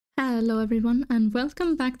Hello everyone and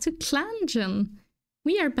welcome back to Clangen.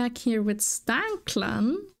 We are back here with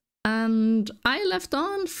Stagclan and I left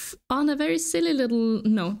on a very silly little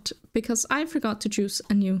note because I forgot to choose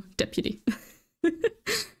a new deputy.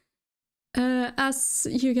 As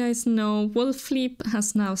you guys know, Wolfleap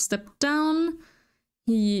has now stepped down.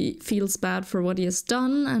 He feels bad for what he has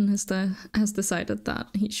done and has decided that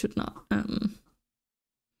he should not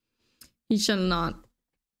he shall not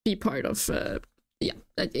be part of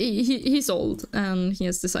he's old and he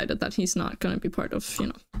has decided that he's not going to be part of,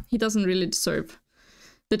 he doesn't really deserve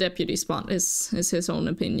the deputy spot is his own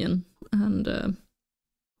opinion, and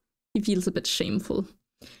he feels a bit shameful.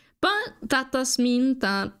 But that does mean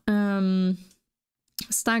that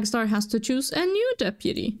Stagstar has to choose a new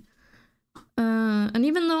deputy. And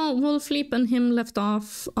even though Wolfleap and him left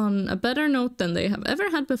off on a better note than they have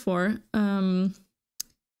ever had before,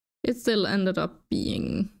 it still ended up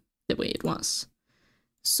being the way it was.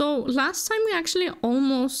 So last time we actually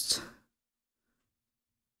almost,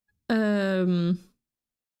 we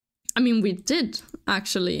did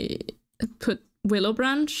actually put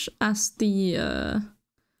Willowbranch as the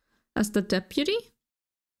deputy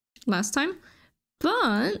last time,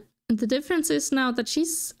 but the difference is now that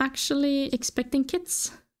she's actually expecting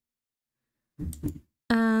kids,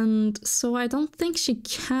 and so I don't think she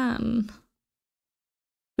can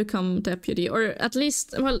become deputy, or at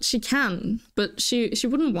least, well, she can, but she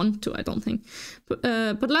wouldn't want to, I don't think.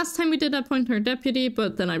 But last time we did appoint her deputy,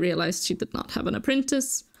 but then I realized she did not have an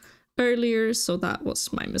apprentice earlier, so that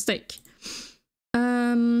was my mistake.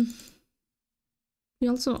 We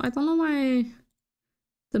also, I don't know why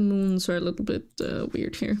the moons are a little bit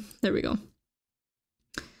weird here. There we go.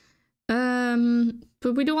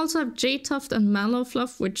 But we do also have J-Tuft and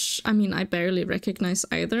Mallowfluff, which, I barely recognize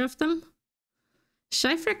either of them.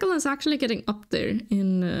 Shyfreckle is actually getting up there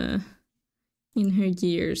in her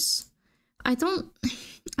years. I don't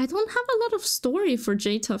have a lot of story for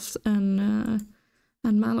J-Tuft and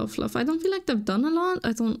Mallowfluff. I don't feel like they've done a lot.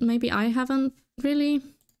 Maybe I haven't really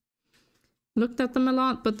looked at them a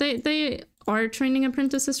lot, but they are training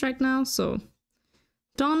apprentices right now, so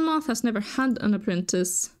Dawnmoth has never had an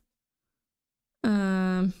apprentice.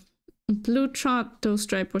 Bluetrot,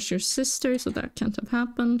 Dowstripe was your sister, so that can't have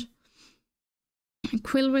happened.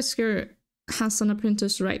 Quillwhisker has an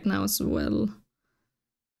apprentice right now as well.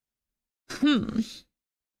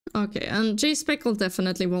 Okay, and J-Speckle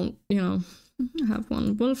definitely won't, have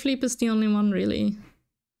one. Wolfleap is the only one really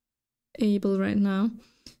able right now.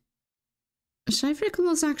 Shyfreckle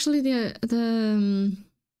was actually the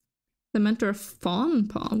mentor of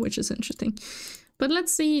Fawnpaw, which is interesting. But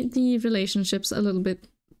let's see the relationships a little bit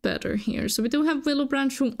better here. So we do have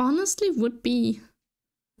Willowbranch, who honestly would be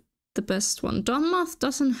the best one. Dawnmoth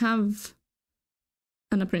doesn't have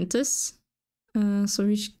an apprentice, so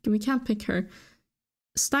we can't pick her.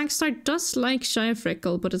 Stagstar does like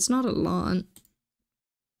Shyfreckle, but it's not a lot.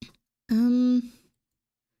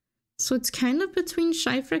 So it's kind of between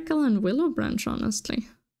Shyfreckle and Willowbranch, honestly.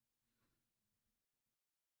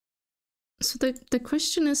 So the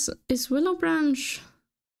question is Willowbranch,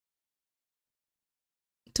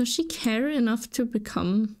 does she care enough to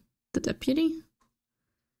become the deputy?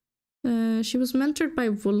 She was mentored by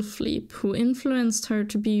Wolfleap, who influenced her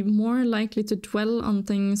to be more likely to dwell on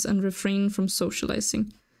things and refrain from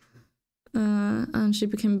socializing. And she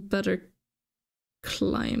became a better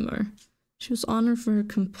climber. She was honored for her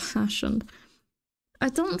compassion. I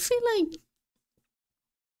don't feel like...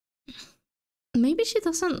 Maybe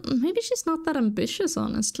she's not that ambitious,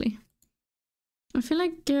 honestly. I feel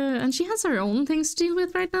like... and she has her own things to deal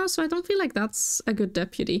with right now, so I don't feel like that's a good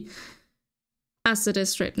deputy as it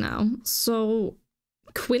is right now. So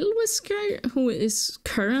Quillwhisker, who is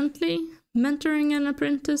currently mentoring an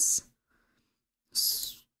apprentice.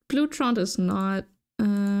 Bluetrot is not.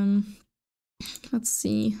 Let's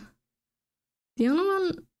see. The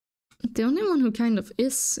only one who kind of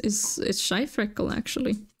is Shyfreckle,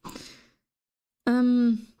 actually.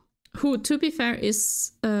 Who, to be fair,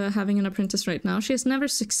 is having an apprentice right now. She has never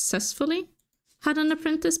successfully had an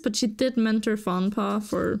apprentice, but she did mentor Fawnpaw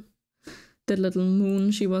for the little moon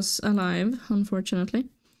she was alive, unfortunately.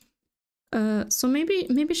 So maybe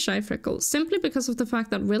Shyfreckle, simply because of the fact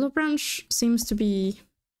that Willowbranch seems to be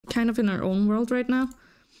kind of in her own world right now.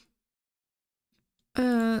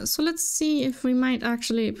 So let's see if we might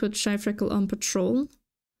actually put Shyfreckle on patrol.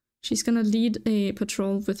 She's gonna lead a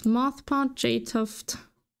patrol with Mothpot, J-Tuft.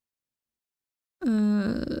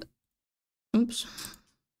 Oops.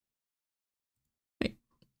 Wait.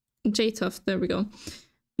 J-Tuft, there we go.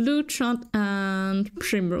 Bluetrot and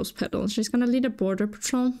Primrose Petal. She's gonna lead a border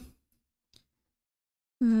patrol.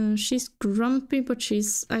 She's grumpy, but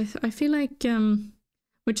she's... I feel like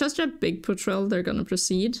with such a big patrol, they're gonna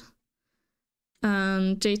proceed.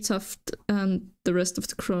 And J-Tuft and the rest of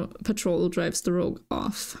the patrol drives the rogue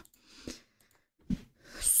off.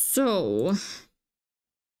 So...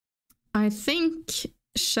 I think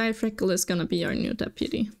Shy Freckle is gonna be our new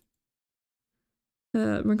deputy.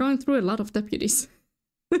 We're going through a lot of deputies.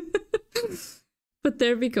 But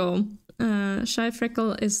there we go. Shy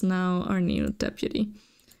Freckle is now our new deputy.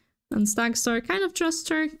 And Stagstar kind of trusts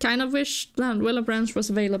her, kind of wish that Willow Branch was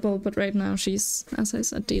available, but right now she's, as I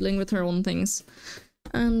said, dealing with her own things.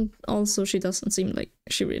 And also she doesn't seem like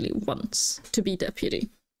she really wants to be deputy.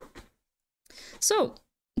 So,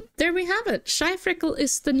 there we have it. Shy Freckle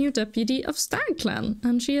is the new deputy of Stagclan,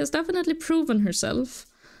 and she has definitely proven herself.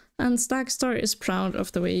 And Stagstar is proud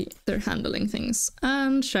of the way they're handling things.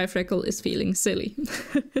 And Shy Freckle is feeling silly.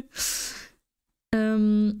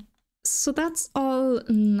 So that's all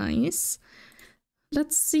nice.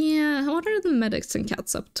 Let's see, what are the medics and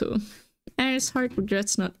cats up to? Air's Heart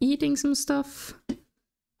regrets not eating some stuff.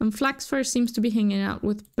 And Flaxfur seems to be hanging out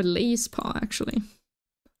with Blazepaw, actually.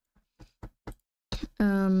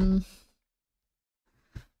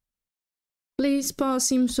 Blazepaw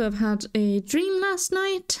seems to have had a dream last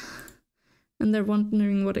night, and they're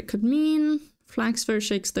wondering what it could mean. Flaxfur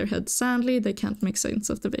shakes their head sadly, they can't make sense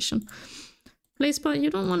of the vision. Blazepaw, you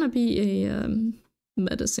don't want to be a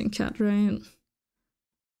medicine cat, right?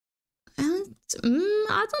 And,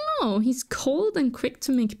 I don't know, he's cold and quick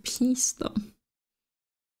to make peace, though.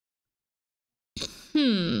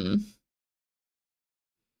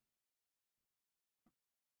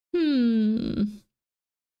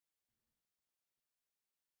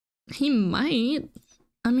 He might.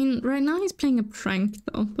 I mean, right now he's playing a prank,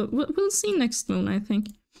 though, but we'll see next moon, I think.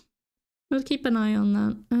 We'll keep an eye on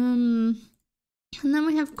that. And then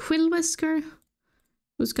we have Quillwhisker,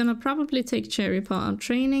 who's gonna probably take Cherrypaw out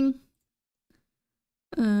training.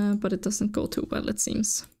 But it doesn't go too well, it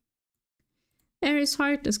seems. Aries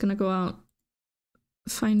Heart is gonna go out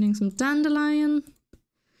finding some dandelion.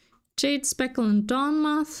 Jade Speckle and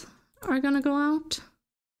Dawnmoth are gonna go out.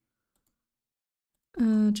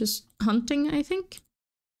 Just hunting, I think.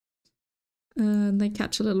 They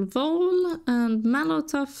catch a little vole, and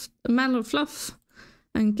Mallowfluff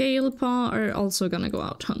and Galepaw are also gonna go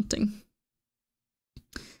out hunting.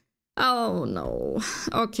 Oh no.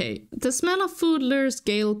 Okay, the smell of food lures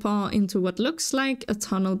Galepaw into what looks like a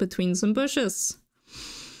tunnel between some bushes.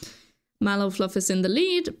 Mallowfluff is in the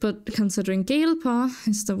lead, but considering Galepaw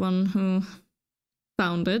is the one who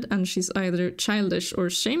found it, and she's either childish or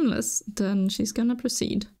shameless, then she's gonna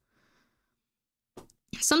proceed.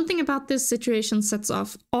 Something about this situation sets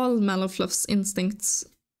off all Mallowfluff's instincts.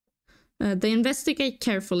 They investigate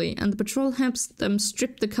carefully, and the patrol helps them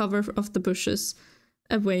strip the cover of the bushes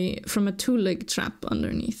away from a two-leg trap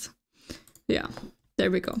underneath. Yeah,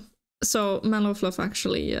 there we go. So Mallowfluff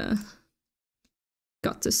actually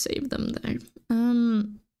got to save them there.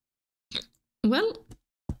 Well,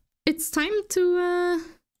 it's time to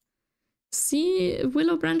see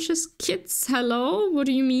Willow Branch's kids. Hello, what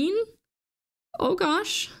do you mean? Oh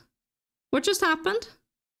gosh, what just happened?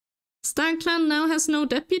 Stagclan now has no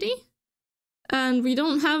deputy? And we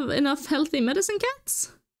don't have enough healthy medicine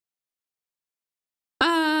cats?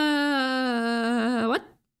 What?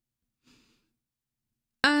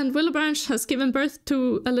 And Willow Branch has given birth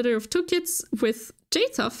to a litter of 2 kids with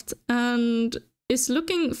J-Tuft and is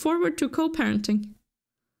looking forward to co-parenting.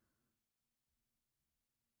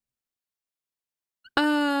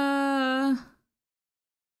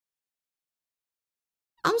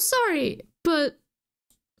 I'm sorry, but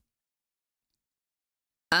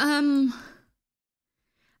Aries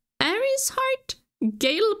Heart,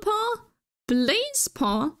 Galepaw,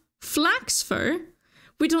 Blazepaw, Flaxfur.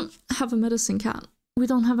 We don't have a medicine cat. We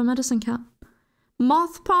don't have a medicine cat.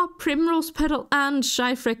 Mothpaw, Primrose Petal, and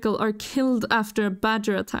Shy Freckle are killed after a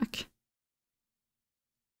badger attack.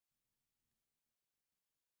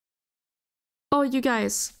 Oh, you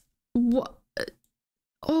guys. What?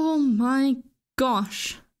 Oh my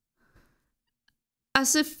gosh.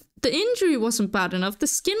 As if the injury wasn't bad enough, the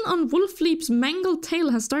skin on Wolfleap's mangled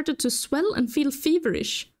tail has started to swell and feel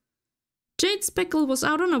feverish. Jade Speckle was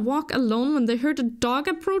out on a walk alone when they heard a dog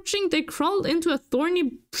approaching. They crawled into a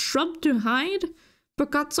thorny shrub to hide,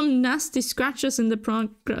 but got some nasty scratches in the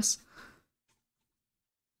progress.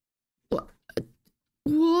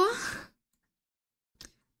 What?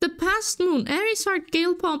 The past moon, Aries Heart,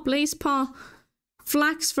 Galepaw, Blazepaw,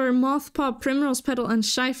 Flaxfur, Mothpaw, Primrose Petal, and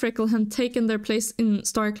Shy Freckle had taken their place in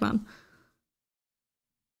Stagclan.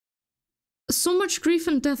 So much grief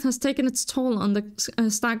and death has taken its toll on the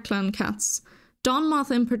Stagclan cats. Dawn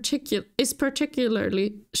Moth in particular is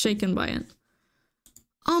particularly shaken by it.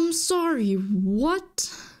 I'm sorry, what?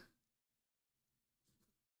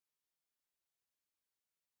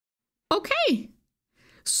 Okay.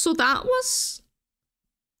 So that was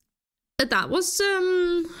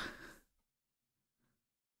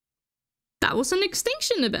an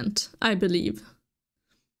extinction event, I believe.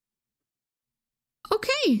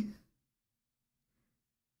 Okay.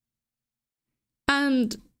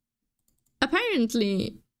 And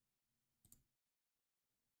apparently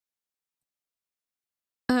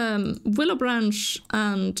Willow Branch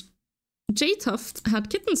and J-Tuft had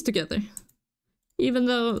kittens together, even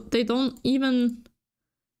though they don't even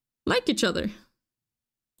like each other,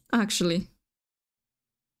 actually.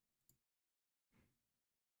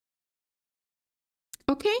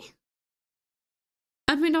 Okay.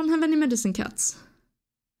 And we don't have any medicine cats.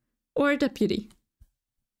 Or a deputy.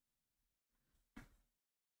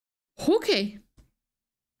 Okay.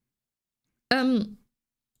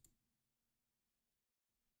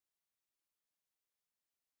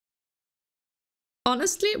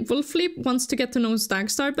 Honestly, Wolfleap wants to get to know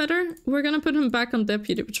Stagstar better. We're gonna put him back on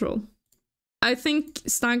deputy patrol. I think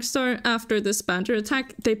Stagstar, after this Badger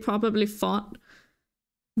attack, they probably fought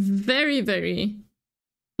very, very,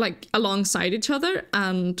 like, alongside each other.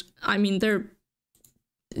 And, I mean, they're...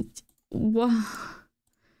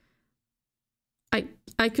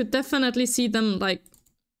 I could definitely see them, like...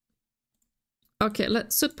 Okay,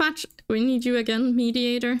 let's... Sootpatch, we need you again,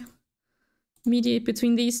 mediator. Mediate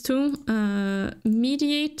between these two.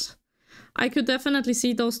 Mediate. I could definitely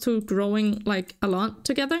see those two growing, like, a lot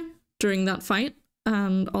together during that fight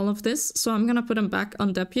and all of this. So I'm gonna put him back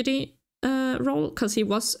on deputy role, because he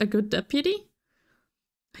was a good deputy.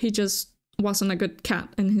 He just wasn't a good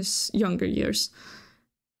cat in his younger years.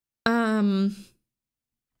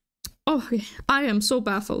 Oh, I am so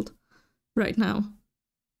baffled right now.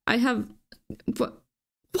 I have... What?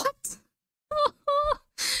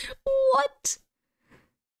 What?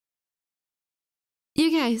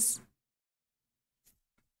 You guys.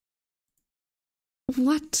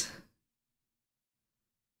 What?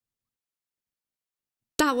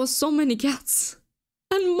 That was so many cats.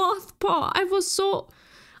 And Mothpaw,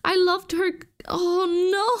 I loved her. Oh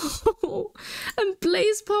no! And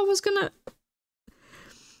Blazepaw was gonna...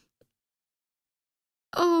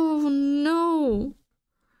 Oh no!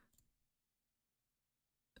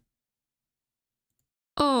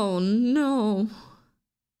 Oh no!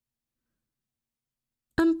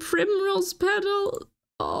 And Primrose Petal.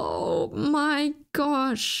 Oh my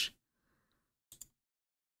gosh!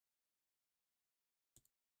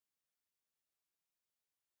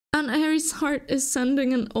 And Aries Heart is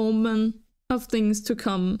sending an omen of things to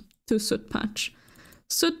come to Sootpatch.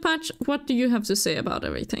 Sootpatch, what do you have to say about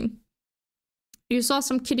everything? You saw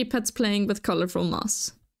some kitty pets playing with colorful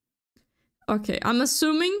moss. Okay, I'm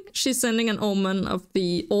assuming she's sending an omen of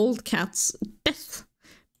the old cat's death,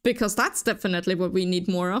 because that's definitely what we need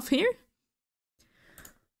more of here.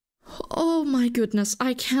 Oh my goodness,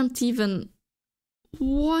 I can't even...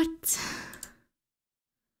 What?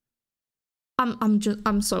 I'm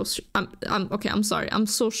sorry, I'm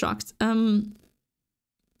so shocked.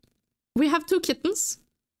 We have two kittens.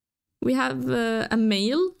 We have a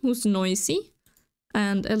male who's noisy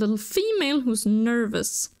and a little female who's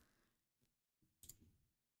nervous.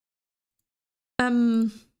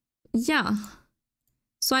 Yeah.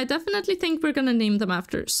 So I definitely think we're gonna name them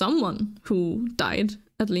after someone who died,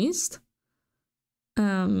 at least.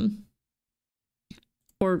 Or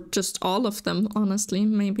just all of them, honestly.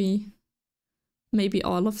 Maybe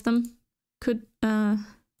all of them could,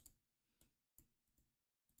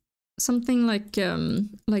 something like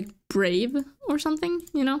Brave or something,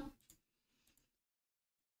 you know?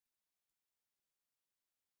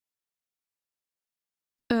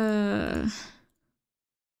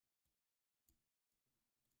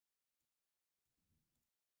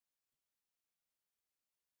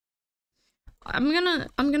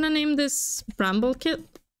 I'm gonna name this Bramble Kit.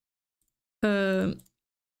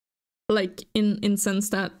 Like in sense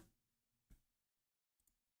that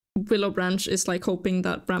Willow Branch is like hoping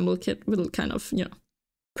that Bramble Kit will kind of, you know,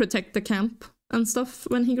 protect the camp and stuff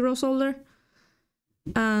when he grows older.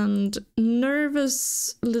 And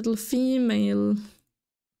nervous little female,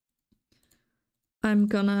 I'm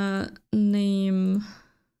gonna name...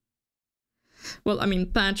 Well, I mean,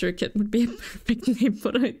 Badger Kit would be a perfect name,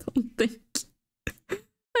 but I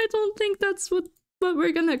don't think that's what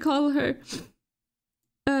we're gonna call her.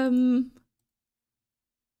 I'm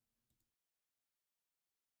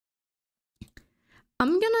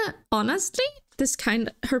gonna... Honestly,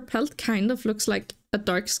 her pelt kind of looks like a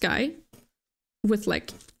dark sky with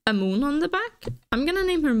like a moon on the back. I'm gonna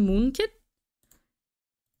name her Moonkit.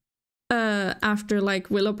 After like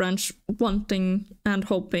Willowbranch wanting and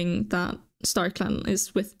hoping that Stagclan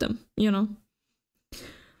is with them, you know?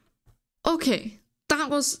 Okay, that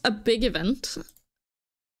was a big event.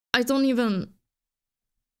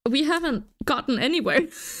 We haven't gotten anywhere.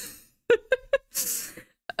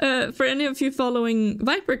 For any of you following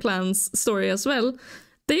Viper Clan's story as well,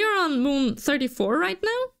 they are on moon 34 right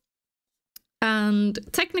now. And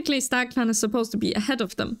technically Stagclan is supposed to be ahead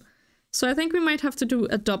of them. So I think we might have to do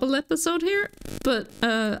a double episode here. But,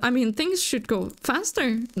 I mean, things should go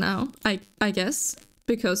faster now, I guess.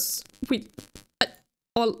 Because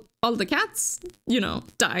all the cats, you know,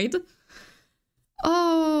 died.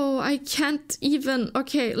 Oh, I can't even...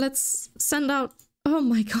 Okay, let's send out... Oh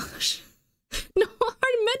my gosh. No,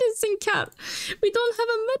 our medicine cat. We don't have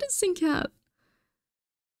a medicine cat.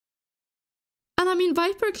 And I mean,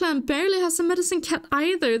 Viper Clan barely has a medicine cat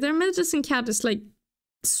either. Their medicine cat is like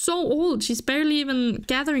so old. She's barely even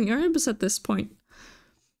gathering herbs at this point.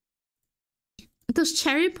 Does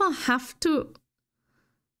Cherry Paw have to...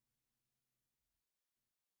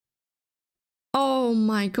 Oh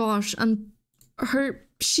my gosh. And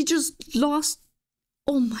she just lost...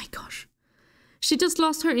 Oh my gosh. She just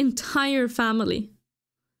lost her entire family.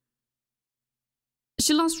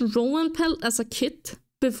 She lost Rowan Pelt as a kid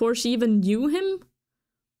before she even knew him.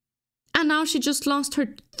 And now she just lost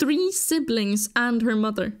her 3 siblings and her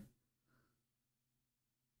mother.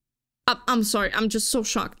 I'm sorry, I'm just so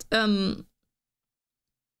shocked.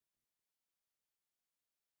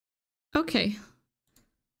 Okay.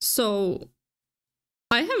 So,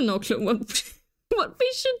 I have no clue what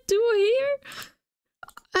we should do here.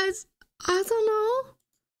 I don't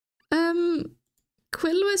know.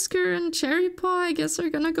 Quillwhisker and Cherry Paw, I guess,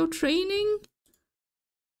 are gonna go training.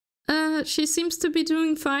 She seems to be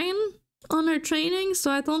doing fine on her training,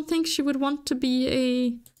 so I don't think she would want to be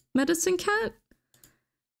a medicine cat.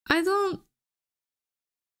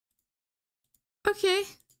 Okay.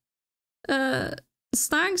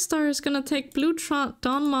 Stagstar is gonna take Bluetrot,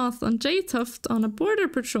 Dawnmoth, and Jaytuft on a border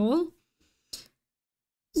patrol.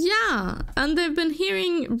 Yeah, and they've been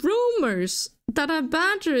hearing rumors that a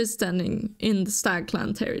badger is standing in the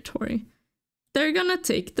Stagclan territory. They're gonna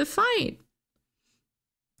take the fight.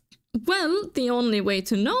 Well, the only way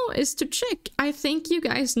to know is to check. I think you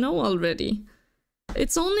guys know already.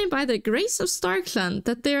 It's only by the grace of Stagclan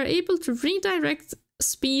that they are able to redirect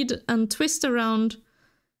speed and twist around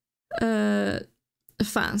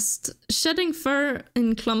fast, shedding fur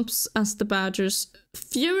in clumps as the badger's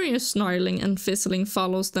furious snarling and fizzling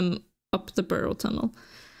follows them up the burrow tunnel.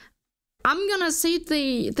 I'm gonna say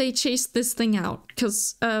they chased this thing out,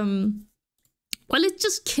 because, well, it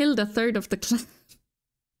just killed a third of the clan.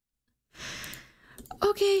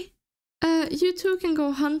 Okay, you two can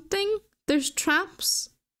go hunting. There's traps,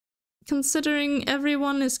 considering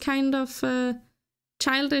everyone is kind of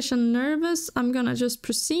childish and nervous. I'm gonna just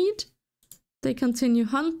proceed. They continue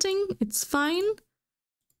hunting, it's fine.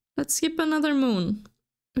 Let's skip another moon.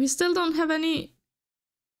 We still don't have any...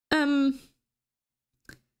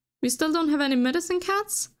 We still don't have any medicine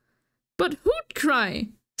cats. But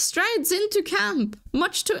Hootcry strides into camp.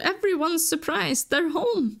 Much to everyone's surprise, they're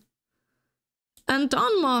home. And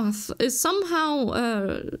Dawnmoth is somehow...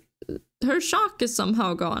 her shock is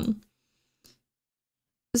somehow gone.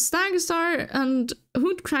 Stagstar and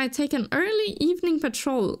Hootcry take an early evening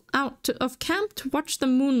patrol out of camp to watch the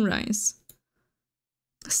moon rise.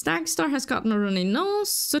 Stagstar has gotten a runny nose,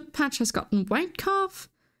 Sootpatch has gotten white cough,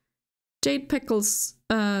 Jade Speckle's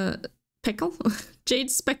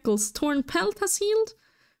torn pelt has healed,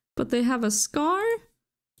 but they have a scar,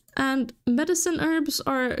 and medicine herbs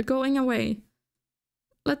are going away.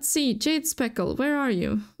 Let's see, Jade Speckle, where are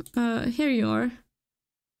you? Here you are.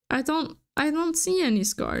 I don't see any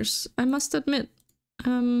scars, I must admit.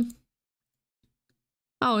 Oh,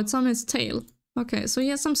 it's on his tail. Okay, so he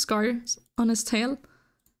has some scars on his tail.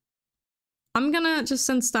 I'm gonna just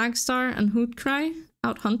send Stagstar and Hootcry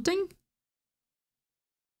out hunting.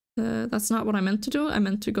 That's not what I meant to do. I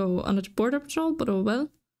meant to go on a border patrol, but oh well.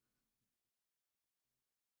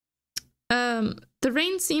 The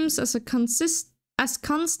rain seems as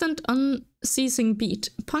constant, unceasing beat,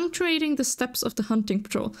 punctuating the steps of the hunting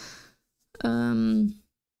patrol.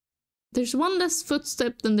 There's one less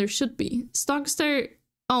footstep than there should be. Stagstar...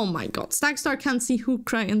 Oh my god, Stagstar can't see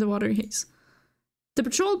Hootcry in the water haze. The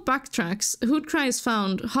patrol backtracks. Hootcry is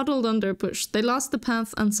found, huddled under a bush. They lost the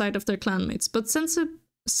path and sight of their clanmates, but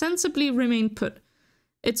sensibly remain put.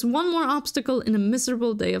 It's one more obstacle in a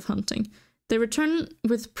miserable day of hunting. They return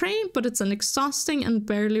with prey, but it's an exhausting and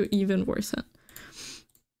barely even worth it.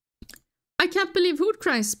 I can't believe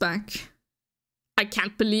Hootcry's back. I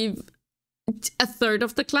can't believe a third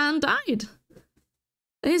of the clan died.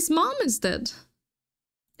 His mom is dead.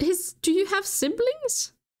 Do you have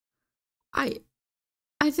siblings? I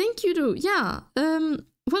think you do, yeah.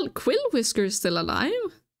 Well, Quill Whisker is still alive.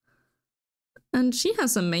 And she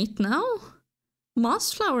has a mate now.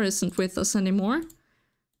 Mossflower isn't with us anymore.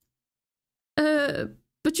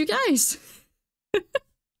 But you guys...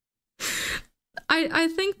 I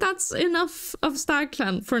think that's enough of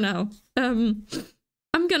Stagclan for now. I'm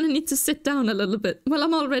gonna need to sit down a little bit. Well,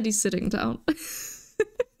 I'm already sitting down.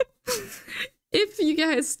 If you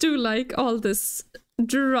guys do like all this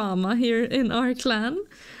drama here in our clan,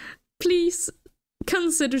 please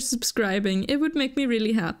consider subscribing. It would make me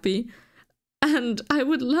really happy. And I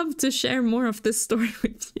would love to share more of this story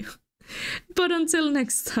with you. But until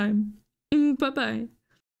next time, bye-bye.